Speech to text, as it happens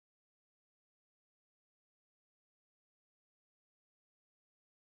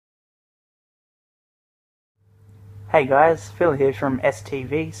Hey guys, Phil here from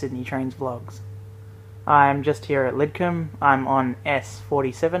STV, Sydney Trains Vlogs. I'm just here at Lidcombe. I'm on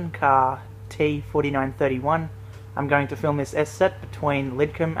S47, car T4931. I'm going to film this S-set between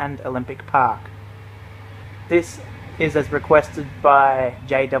Lidcombe and Olympic Park. This is as requested by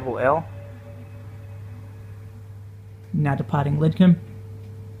JLL. Now departing Lidcombe.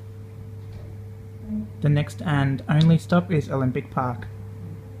 The next and only stop is Olympic Park.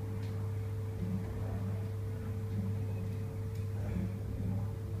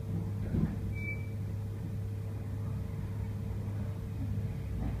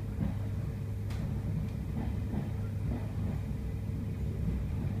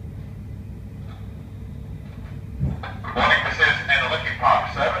 Good morning, this is an Olympic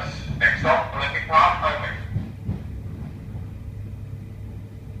Park service. Next stop, Olympic Park, only.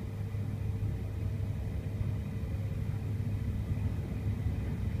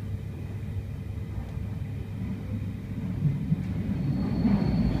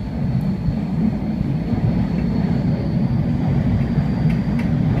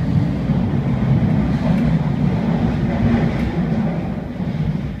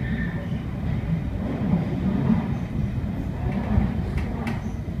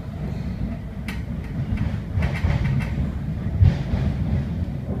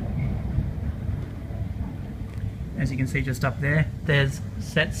 As you can see just up there, there's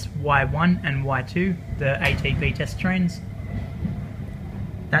sets Y1 and Y2, the ATV test trains.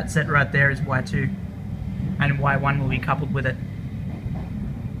 That set right there is Y2, and Y1 will be coupled with it.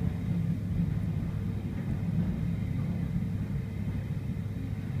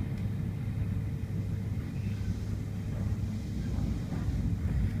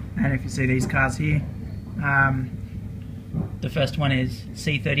 And if you see these cars here, the first one is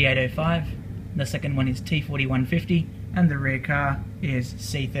C3805, the second one is T4150, and the rear car is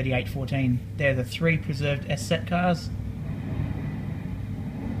C3814. They're the three preserved S-set cars,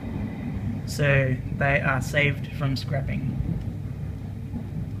 so they are saved from scrapping.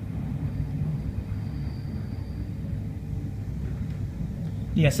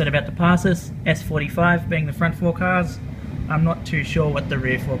 The S-set about to pass us, S45 being the front four cars. I'm not too sure what the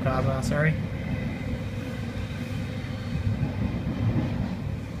rear four cars are, sorry.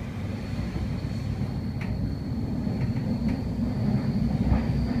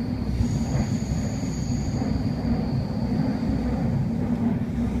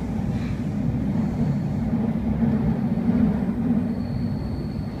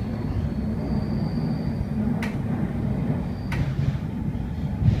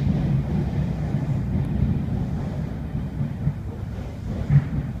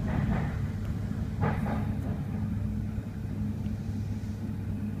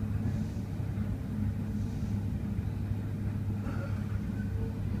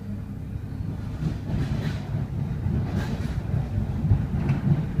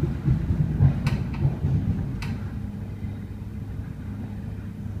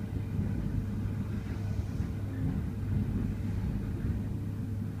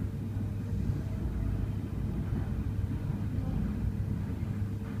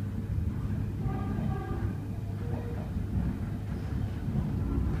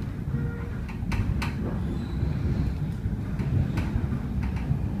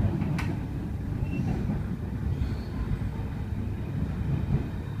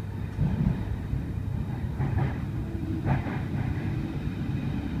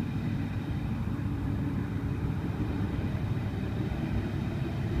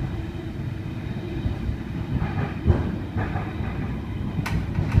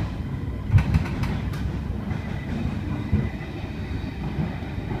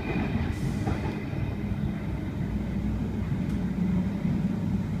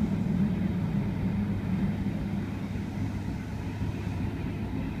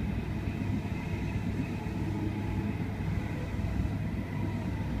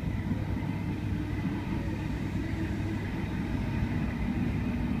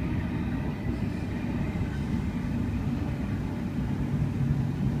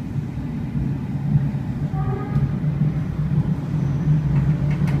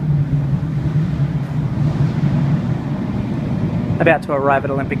 About to arrive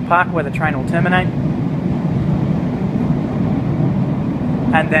at Olympic Park where the train will terminate,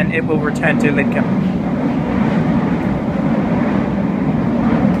 and then it will return to Lidcombe.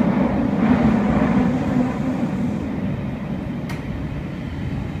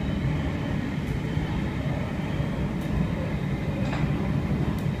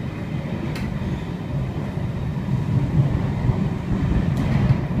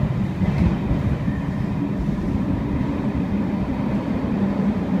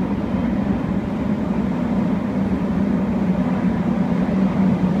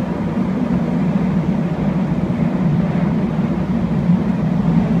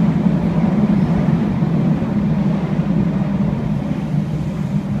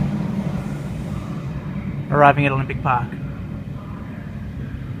 arriving at Olympic Park.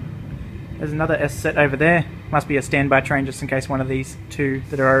 There's another S set over there. Must be a standby train just in case one of these two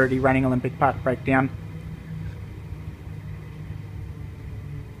that are already running Olympic Park break down.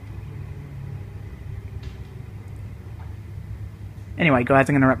 Anyway guys,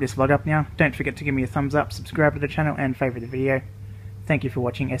 I'm going to wrap this vlog up now. Don't forget to give me a thumbs up, subscribe to the channel and favourite the video. Thank you for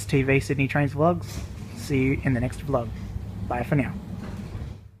watching STV Sydney Trains Vlogs. See you in the next vlog. Bye for now.